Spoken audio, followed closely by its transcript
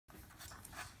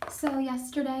So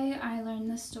yesterday I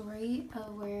learned the story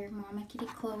of where Mama Kitty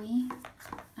Chloe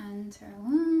and her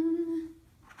 1,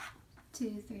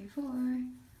 2, 3, 4,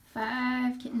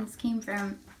 5 kittens came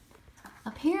from.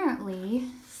 Apparently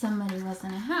somebody was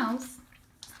in a house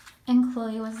and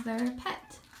Chloe was their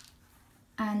pet.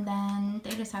 And then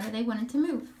they decided they wanted to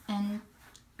move. And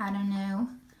I don't know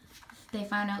if they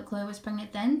found out Chloe was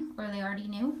pregnant then or they already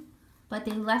knew. But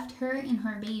they left her and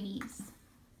her babies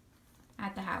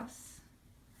at the house.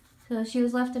 So she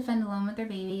was left to fend alone with their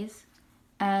babies.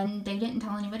 And they didn't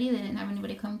tell anybody. They didn't have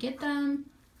anybody come get them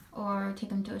or take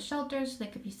them to a shelter so they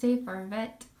could be safe or a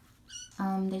vet.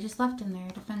 They just left them there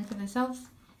to fend for themselves.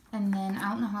 And then I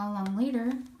don't know how long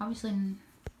later, obviously,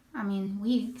 I mean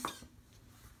weeks,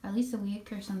 at least a week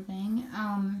or something,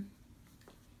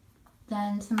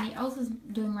 then somebody else is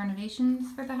doing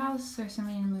renovations for the house or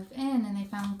somebody to move in and they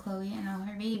found Chloe and all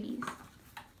her babies.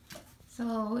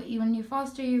 So when you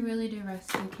foster, you really do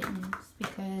rescue kittens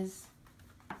because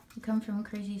you come from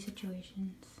crazy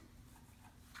situations.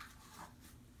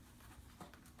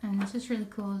 And it's just really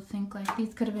cool to think like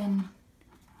these could have been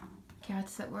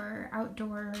cats that were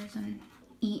outdoors and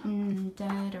eaten and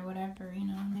dead or whatever, you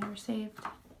know, and they were saved.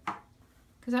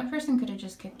 Because that person could have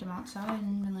just kicked them outside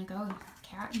and been like, oh,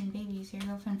 cat and babies, here,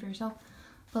 go fend for yourself.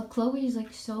 But Chloe's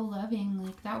like so loving,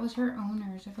 like that was her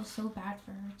owners. I feel so bad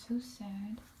for her, it's so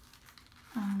sad.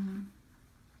 I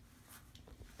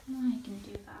can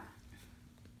do that.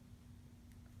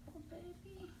 Poor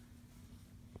baby.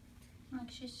 Like,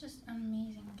 she's just an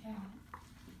amazing cat.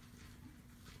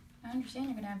 I understand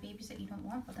you're gonna have babies that you don't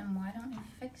want, but then why don't you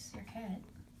fix your cat?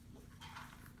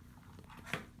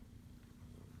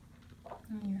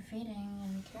 When you're feeding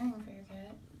and caring for your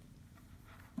cat.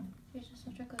 She's just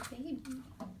such a good baby.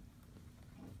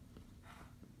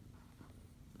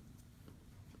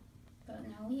 But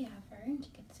now we have her, and she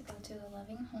gets to go to a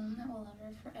loving home that will love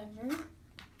her forever.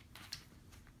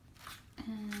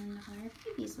 And all her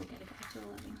babies will get to go to a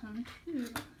loving home too.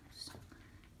 So,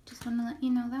 just want to let you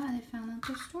know that I found out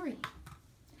their story.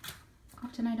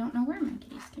 Often I don't know where my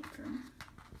kitties came from.